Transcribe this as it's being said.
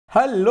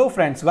Hello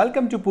friends,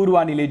 welcome to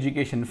Purvanil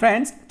Education.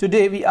 Friends,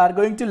 today we are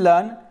going to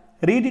learn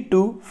Read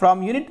 2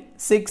 from Unit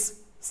 6,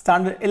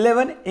 Standard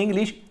 11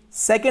 English,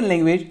 second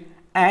language,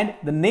 and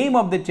the name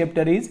of the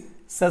chapter is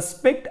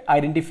Suspect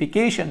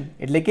Identification.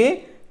 એટલે કે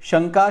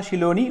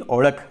શંકાશીલોની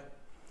ઓળખ.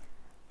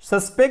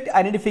 Suspect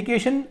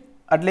Identification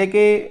એટલે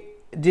કે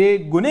જે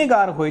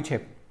ગુનેગાર હોય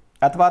છે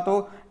અથવા તો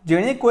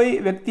જેણે કોઈ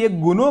વ્યક્તિએ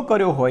ગુનો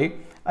કર્યો હોય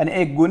અને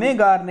એ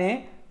ગુનેગારને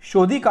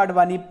શોધી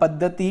કાઢવાની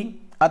પદ્ધતિ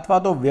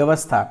અથવા તો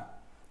વ્યવસ્થા.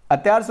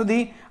 અત્યાર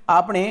સુધી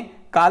આપણે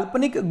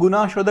કાલ્પનિક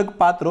ગુનાશોધક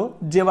પાત્રો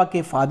જેવા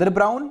કે ફાધર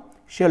બ્રાઉન,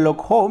 શેરલોક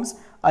હોમ્સ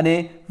અને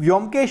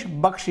વ્યોમકેશ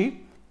બક્ષી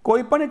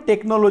કોઈપણ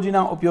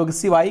ટેકનોલોજીના ઉપયોગ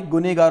સિવાય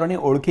ગુનેગારોને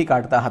ઓળખી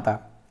કાઢતા હતા.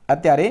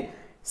 અત્યારે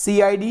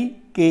સીઆઈડી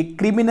કે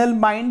ક્રિમિનલ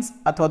માઇન્ડ્સ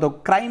અથવા તો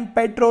ક્રાઇમ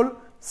પેટ્રોલ,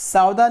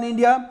 સાવધાન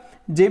ઇન્ડિયા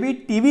જેવી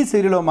ટીવી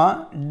સિરિયલોમાં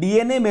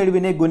ડીએનએ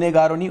મેળવીને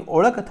ગુનેગારોની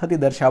ઓળખ થતી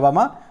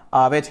દર્શાવવામાં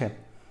આવે છે.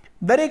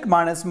 દરેક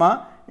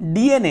માણસમાં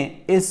ડીએનએ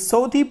એ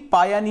સૌથી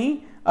પાયાની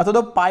અથવા તો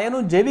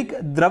પાયાનું જૈવિક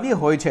દ્રવ્ય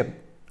હોય છે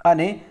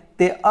અને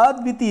તે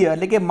અદ્વિતીય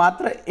એટલે કે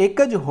માત્ર એક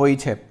જ હોય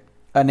છે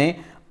અને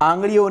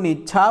આંગળીઓની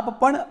છાપ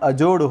પણ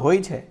અજોડ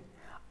હોય છે.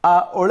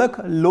 આ ઓળખ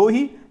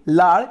લોહી,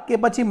 લાળ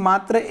કે પછી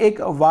માત્ર એક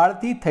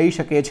વાળથી થઈ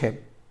શકે છે.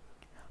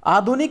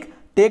 આધુનિક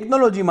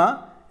ટેકનોલોજીમાં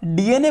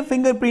ડીએનએ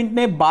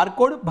ફિંગરપ્રિન્ટને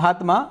બારકોડ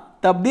ભાતમાં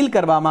તબદીલ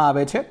કરવામાં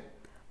આવે છે.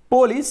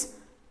 પોલીસ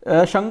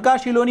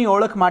શંકાશીલોની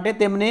ઓળખ માટે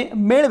તેમને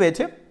મેળવે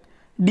છે.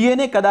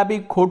 ડીએનએ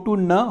કદાપી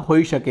ખોટું ન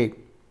હોઈ શકે.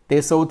 તે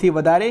સૌથી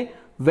વધારે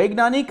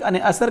વૈજ્ઞાનિક અને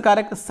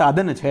અસરકારક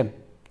સાધન છે.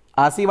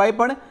 આ સિવાય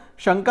પણ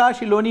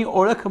શંકાશીલોની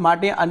ઓળખ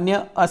માટે અન્ય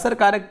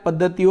અસરકારક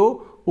પદ્ધતિઓ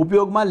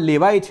ઉપયોગમાં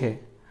લેવાય છે.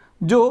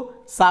 જો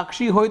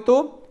સાક્ષી હોય તો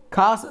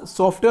ખાસ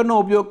સોફ્ટવેરનો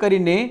ઉપયોગ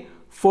કરીને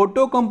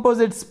ફોટો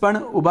કમ્પોઝિટ્સ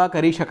પણ ઊભા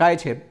કરી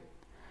શકાય છે.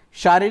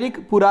 શારીરિક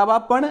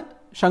પુરાવા પણ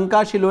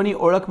શંકાશીલોની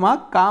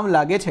ઓળખમાં કામ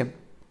લાગે છે.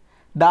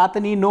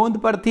 દાંતની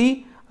નોંધ પરથી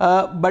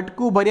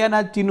બટકું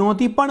ભર્યાના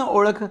ચિહ્નોથી પણ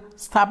ઓળખ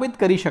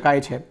સ્થાપિત કરી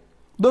શકાય છે.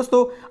 દોસ્તો,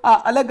 આ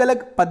અલગ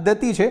અલગ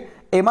પદ્ધતિ છે.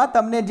 એમાં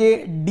તમને જે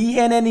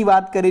ડીએનએની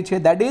વાત કરી છે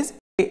that is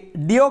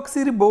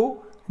ડીઓક્સિરિબો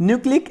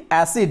nucleic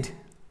acid,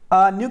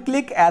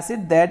 nucleic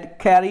acid that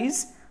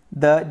carries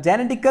the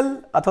જેનેટિકલ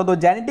અથવા તો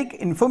genetic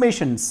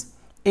informations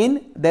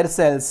in their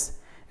cells.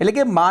 એટલે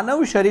કે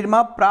માનવ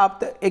શરીરમાં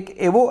પ્રાપ્ત એક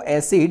એવો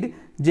એસિડ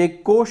જે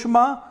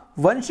કોષમાં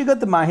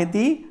વંશગત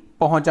માહિતી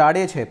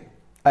પહોંચાડે છે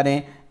અને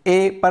એ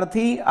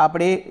પરથી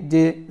આપણે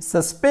જે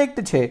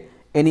સસ્પેક્ટ છે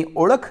એની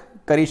ઓળખ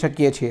કરી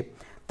શકીએ છીએ.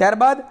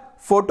 ત્યારબાદ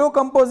ફોટો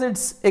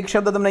કમ્પોઝિટ્સ એક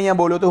શબ્દ તમને અહીંયા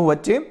બોલ્યો તો હું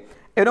વચ્ચે,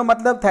 એનો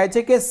મતલબ થાય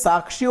છે કે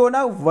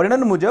સાક્ષીઓના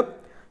વર્ણન મુજબ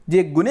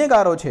જે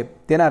ગુનેગારો છે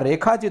તેના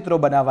રેખાચિત્રો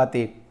બનાવવા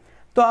તે.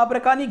 તો આ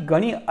પ્રકારની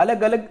ઘણી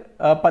અલગ અલગ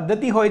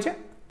પદ્ધતિ હોય છે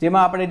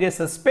જેમાં આપણે જે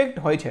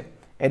સસ્પેક્ટ હોય છે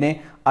એને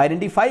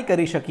આઈડેન્ટિફાઈ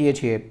કરી શકીએ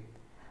છીએ.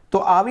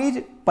 તો આવી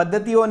જ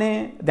પદ્ધતિઓને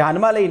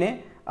ધ્યાનમાં લઈને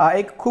આ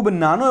એક ખૂબ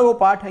નાનો એવો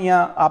પાઠ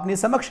અહીંયા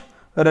આપની સમક્ષ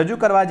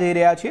રજૂ કરવા જઈ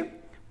રહ્યા છીએ.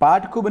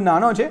 પાઠ ખૂબ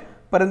નાનો છે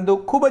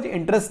પરંતુ ખૂબ જ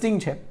ઇન્ટરેસ્ટિંગ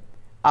છે.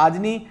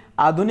 આજની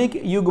આધુનિક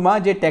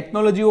યુગમાં જે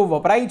ટેકનોલોજીઓ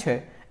વપરાય છે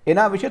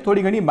એના વિશે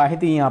થોડી ઘણી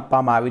માહિતી અહીંયા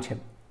આપવામાં આવી છે.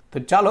 તો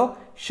ચાલો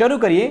શરૂ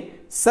કરીએ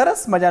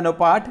સરસ મજાનો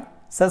પાઠ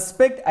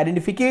સસ્પેક્ટ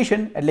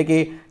આઇડેન્ટિફિકેશન એટલે કે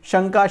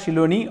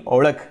શંકાશીલોની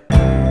ઓળખ.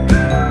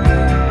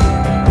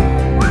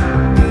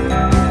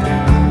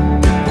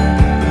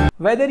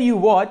 Whether you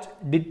watch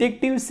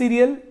detective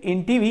serial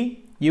in TV,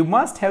 you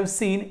must have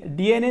seen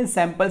DNA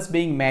samples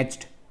being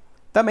matched.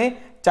 તમે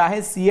ચાહે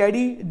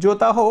સીઆઈડી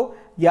જોતા હો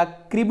યા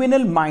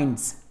ક્રિમિનલ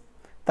માઇન્ડ્સ,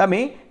 તમે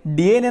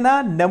ડીએનએના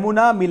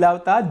નમૂના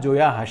મિલાવતા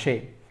જોયા હશે.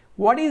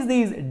 What is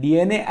this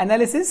DNA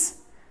analysis?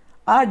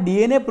 આ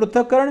ડીએનએ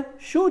પૃથ્થકરણ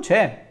શું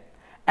છે?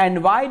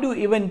 And why do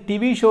even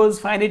TV shows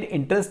find it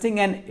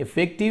interesting and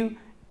effective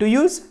to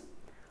use?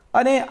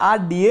 અને આ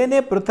ડીએનએ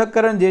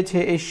પૃથ્થકરણ જે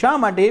છે એ શા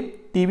માટે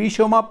ટીવી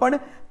શોમાં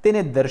પણ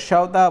તેને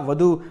દર્શાવતા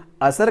વધુ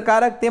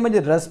અસરકારક તેમજ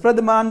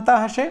રસપ્રદ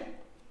માનતા હશે?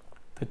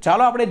 તો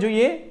ચાલો આપણે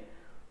જોઈએ.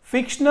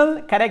 Fictional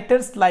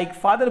characters like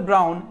Father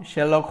Brown,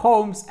 Sherlock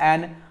Holmes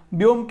and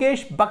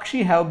Byomkesh Bakshi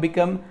have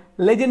become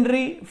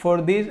legendary for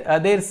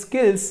their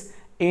skills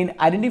in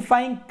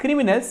identifying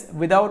criminals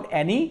without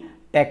any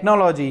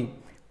technology.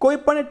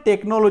 કોઈપણ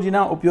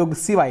ટેકનોલોજીના ઉપયોગ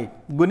સિવાય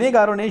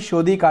ગુનેગારોને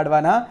શોધી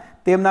કાઢવાના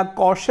તેમના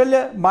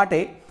કૌશલ્ય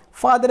માટે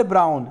ફાધર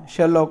બ્રાઉન,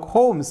 શેરલોક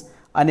હોમ્સ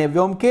અને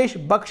વ્યોમકેશ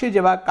બક્ષી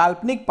જેવા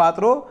કાલ્પનિક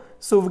પાત્રો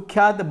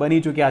સુવિખ્યાત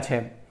બની ચૂક્યા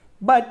છે.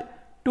 But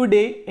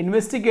today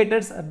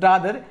investigators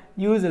rather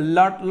use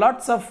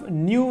lots of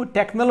new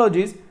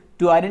technologies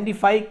to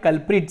identify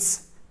culprits.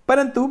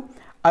 પરંતુ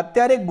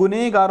અત્યારે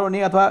ગુનેગારોને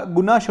અથવા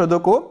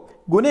ગુનાશોધકો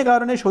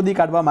ગુનેગારોને શોધી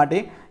કાઢવા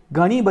માટે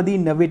ઘણી બધી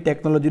નવી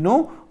ટેકનોલોજીનો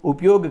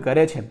ઉપયોગ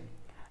કરે છે.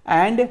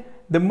 And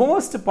the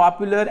most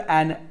popular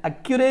and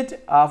accurate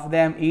of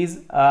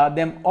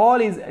them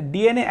all is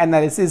DNA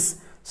analysis.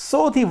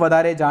 સૌથી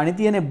વધારે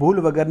જાણીતી અને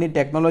ભૂલ વગરની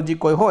ટેકનોલોજી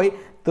કોઈ હોય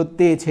તો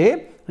તે છે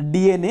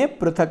ડીએનએ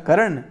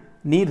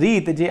પૃથ્થકરણની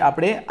રીત જે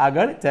આપણે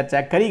આગળ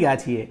ચર્ચા કરી ગયા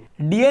છીએ.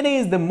 DNA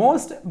is the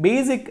most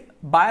basic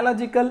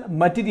biological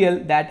material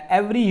that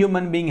every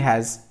human being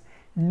has.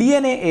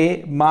 DNA એ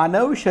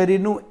માનવ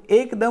શરીરનું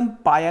એકદમ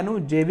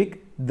પાયાનું જૈવિક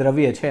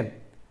દ્રવ્ય છે.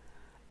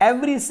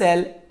 every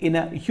cell in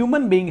a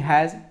human being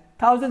has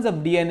thousands of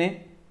DNA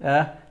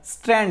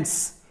strands.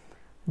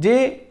 જે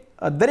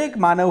દરેક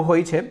માનવ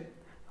હોય છે,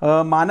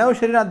 માનવ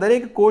શરીરના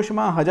દરેક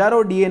કોષમાં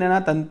હજારો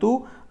ડીએનએના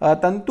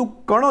તંતુ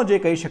કણો જે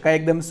કહી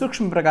શકાય એકદમ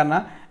સૂક્ષ્મ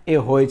પ્રકારના એ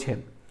હોય છે.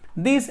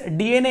 This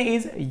DNA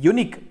is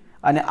unique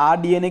અને આ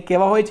ડીએનએ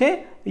કેવા હોય છે?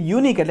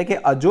 યુનિક એટલે કે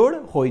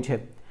અજોડ હોય છે.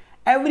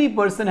 Every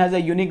person has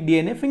a unique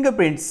DNA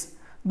fingerprints.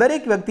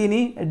 દરેક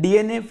વ્યક્તિની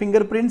ડીએનએ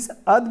ફિંગરપ્રિન્ટ્સ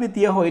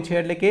અદ્વિતીય હોય છે,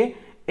 એટલે કે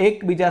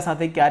એકબીજા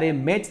સાથે ક્યારેય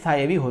મેચ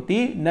થાય એવી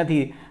હોતી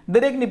નથી.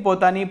 દરેકની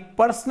પોતાની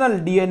પર્સનલ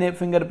ડીએનએ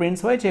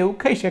ફિંગરપ્રિન્ટ્સ હોય છે એવું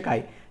કહી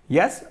શકાય.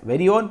 Yes,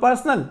 very on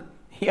personal.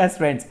 Yes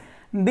friends,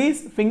 these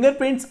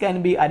fingerprints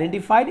can be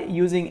identified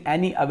using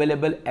any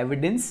available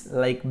evidence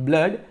like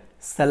blood,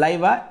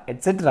 saliva,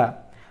 etc.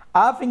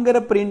 આ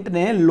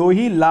ફિંગરપ્રિન્ટને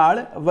લોહી,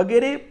 લાળ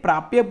વગેરે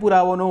પ્રાપ્ય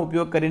પુરાવાનો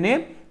ઉપયોગ કરીને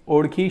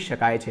ઓળખી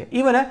શકાય છે.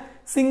 Even a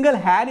single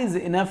hair is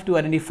enough to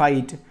identify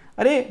it.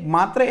 અરે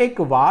માત્ર એક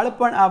વાળ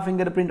પણ આ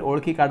ફિંગરપ્રિન્ટ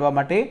ઓળખી કાઢવા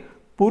માટે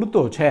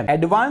પૂરતો છે.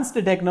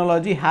 Advanced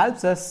technology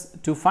helps us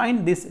to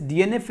find this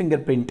DNA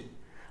fingerprint.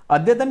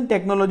 અદ્યતન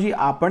ટેકનોલોજી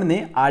આપણને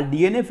આ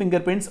ડીએનએ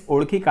ફિંગરપ્રિન્ટ્સ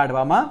ઓળખી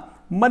કાઢવામાં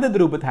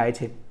મદદરૂપ થાય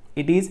છે.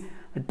 It is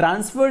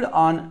transferred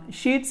on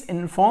sheets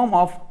in form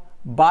of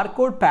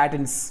barcode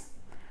patterns.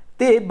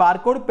 તે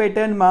બારકોડ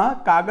પેટર્નમાં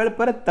કાગળ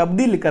પર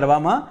તબદીલ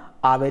કરવામાં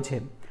આવે છે.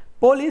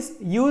 Police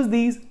use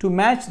this two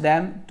match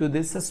them to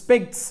the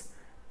સસ્પેક્ટ્સ.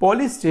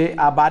 Police છે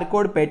આ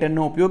બારકોડ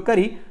પેટર્નનો ઉપયોગ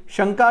કરી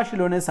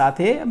શંકાશીલોને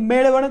સાથે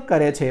મેળવણ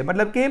કરે છે.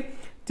 મતલબ કે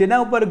જેના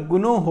ઉપર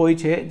ગુનો હોય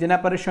છે,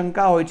 જેના પર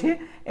શંકા હોય છે,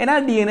 એના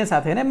ડીએનએ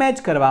સાથે એને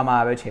મેચ કરવામાં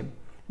આવે છે.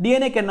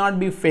 DNA can not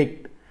be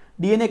ફેક્ડ.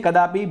 DNA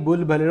કદાપી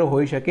ભૂલભરેલો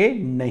હોઈ શકે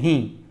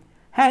નહીં.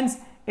 Hence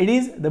it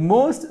is the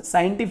most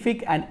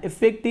scientific and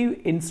effective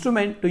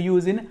instrument to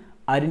use in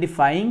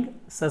આઇડેન્ટિફાઈંગ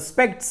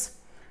સસ્પેક્ટ્સ.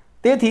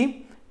 તેથી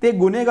તે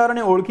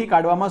ગુનેગારોને ઓળખી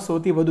કાઢવામાં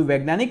સૌથી વધુ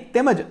વૈજ્ઞાનિક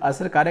તેમજ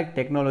અસરકારક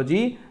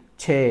ટેકનોલોજી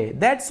છે.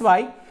 That's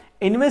why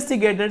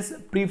ઇન્વેસ્ટિગેટર્સ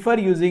prefer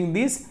using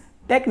this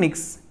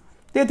techniques.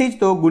 તેથી જ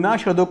તો ગુના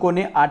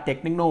શોધકોને આ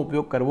ટેકનિકનો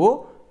ઉપયોગ કરવો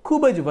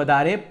ખૂબ જ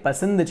વધારે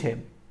પસંદ છે.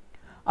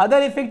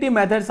 અધર effective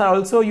methods are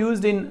also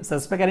used in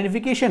suspect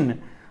identification.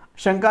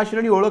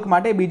 શંકાશીલોની ઓળખ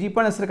માટે બીજી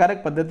પણ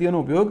અસરકારક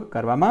પદ્ધતિઓનો ઉપયોગ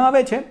કરવામાં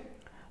આવે છે.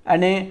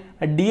 અને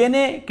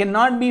ડીએનએ કેન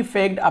નોટ બી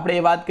ફેક્ડ, આપણે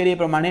એ વાત કરીએ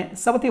પ્રમાણે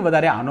સૌથી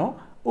વધારે આનો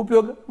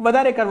ઉપયોગ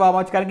વધારે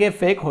કરવામાં આવે છે, કારણ કે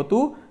ફેક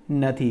હોતું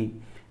નથી.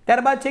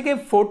 ત્યારબાદ છે કે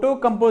photo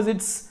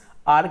composites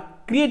R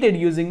created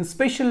using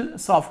special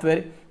software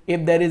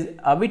if there is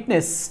a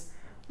witness.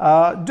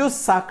 જો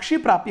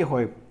સાક્ષી પ્રાપ્ય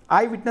હોય,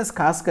 આઈ વિટનેસ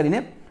ખાસ કરીને,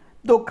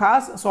 તો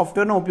ખાસ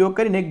સોફ્ટવેરનો ઉપયોગ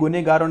કરીને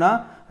ગુનેગારોના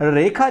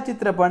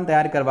રેખાચિત્ર પણ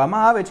તૈયાર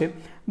કરવામાં આવે છે.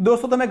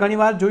 દોસ્તો, તમે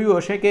ઘણીવાર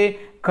જોયું હશે કે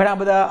ઘણા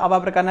બધા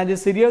આવા પ્રકારના જે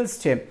સિરિયલ્સ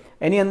છે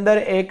એની અંદર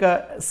એક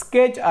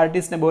સ્કેચ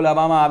આર્ટિસ્ટને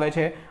બોલાવવામાં આવે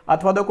છે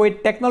અથવા તો કોઈ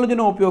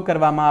ટેકનોલોજીનો ઉપયોગ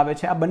કરવામાં આવે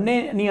છે. આ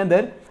બંનેની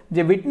અંદર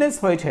જે વિટનેસ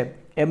હોય છે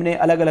એમને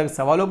અલગ અલગ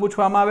સવાલો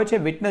પૂછવામાં આવે છે.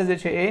 વિટનેસ જે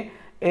છે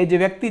એ જે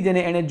વ્યક્તિ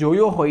જેને એણે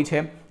જોયો હોય છે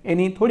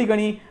એની થોડી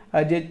ઘણી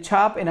જે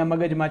છાપ એના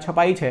મગજમાં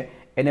છપાઈ છે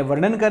એને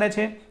વર્ણન કરે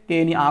છે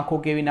કે એની આંખો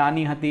કેવી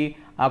નાની હતી,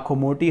 આંખો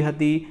મોટી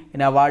હતી,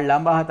 એના વાળ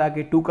લાંબા હતા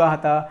કે ટૂંકા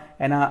હતા,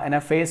 એના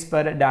ફેસ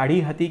પર દાઢી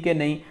હતી કે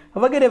નહીં,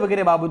 વગેરે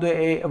વગેરે બાબતો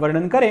એ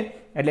વર્ણન કરે.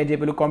 એટલે જે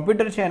પેલું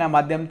કોમ્પ્યુટર છે એના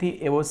માધ્યમથી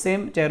એવો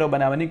સેમ ચહેરો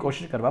બનાવવાની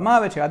કોશિશ કરવામાં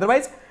આવે છે.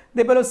 અધરવાઇઝ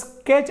તે પેલો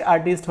સ્કેચ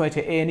આર્ટિસ્ટ હોય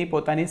છે એ એની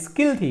પોતાની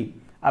સ્કિલથી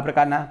આ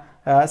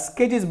પ્રકારના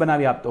સ્કેચીસ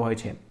બનાવી આપતો હોય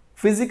છે.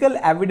 Physical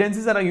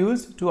evidences are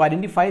use to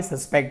identify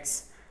સસ્પેક્ટ્સ.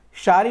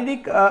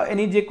 શારીરિક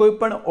એની જે કોઈ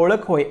પણ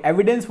ઓળખ હોય,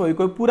 એવિડન્સ હોય,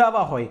 કોઈ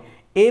પુરાવા હોય,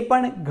 એ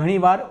પણ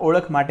ઘણીવાર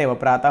ઓળખ માટે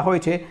વપરાતા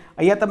હોય છે.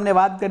 અહીંયા તમને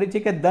વાત કરી છે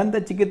કે દંત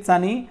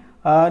ચિકિત્સાની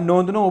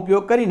નોંધનો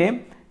ઉપયોગ કરીને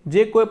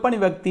જે કોઈ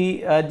પણ વ્યક્તિ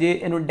જે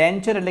એનું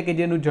ડેન્ચર એટલે કે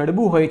જેનું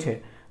જડબું હોય છે,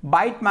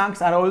 byte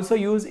marks are also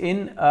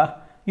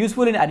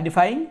useful in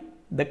આઇડેન્ટિફાઈંગ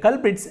the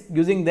કલ્પ્રિટ્સ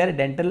using there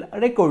dental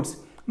records.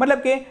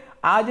 મતલબ કે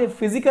આ જે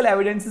ફિઝિકલ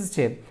એવિડન્સીસ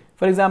છે,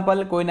 ફોર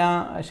એક્ઝામ્પલ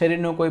કોઈના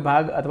શરીરનો કોઈ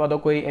ભાગ અથવા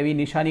તો કોઈ એવી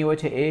નિશાની હોય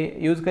છે એ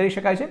યુઝ કરી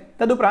શકાય છે.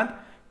 તદુપરાંત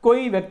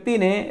કોઈ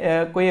વ્યક્તિને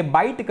કોઈએ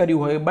બાઇટ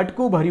કર્યું હોય,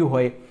 બટકું ભર્યું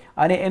હોય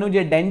અને એનું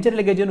જે ડેન્ચર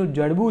એટલે કે જેનું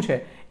જડબું છે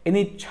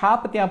એની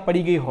છાપ ત્યાં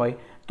પડી ગઈ હોય,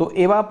 તો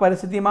એવા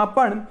પરિસ્થિતિમાં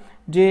પણ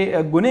જે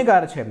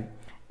ગુનેગાર છે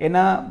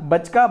એના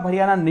બચકા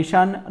ભર્યાના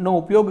નિશાનનો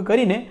ઉપયોગ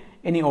કરીને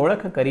એની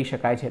ઓળખ કરી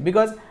શકાય છે.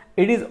 Because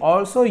it is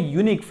also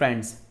unique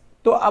friends.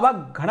 તો આવા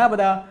ઘણા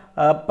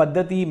બધા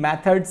પદ્ધતિ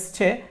મેથડ્સ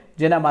છે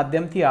જેના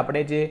માધ્યમથી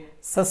આપણે જે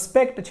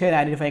સસ્પેક્ટ છે એને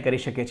આઇડેન્ટિફાઈ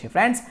કરી શકીએ છીએ.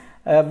 Friends,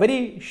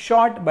 very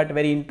short but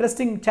very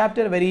interesting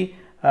chapter, very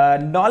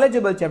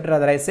knowledgeable chapter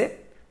as I say.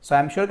 So I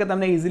am sure કે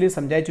તમને easily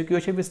સમજાઈ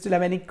ચૂક્યો છે. If you still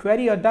have any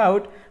query or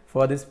doubt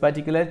for this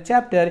particular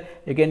chapter,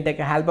 you can take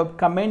a help of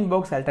comment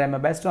box. I'll try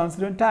my best to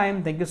answer on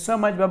time. Thank you so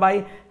much. Bye bye.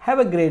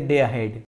 Have a great day ahead.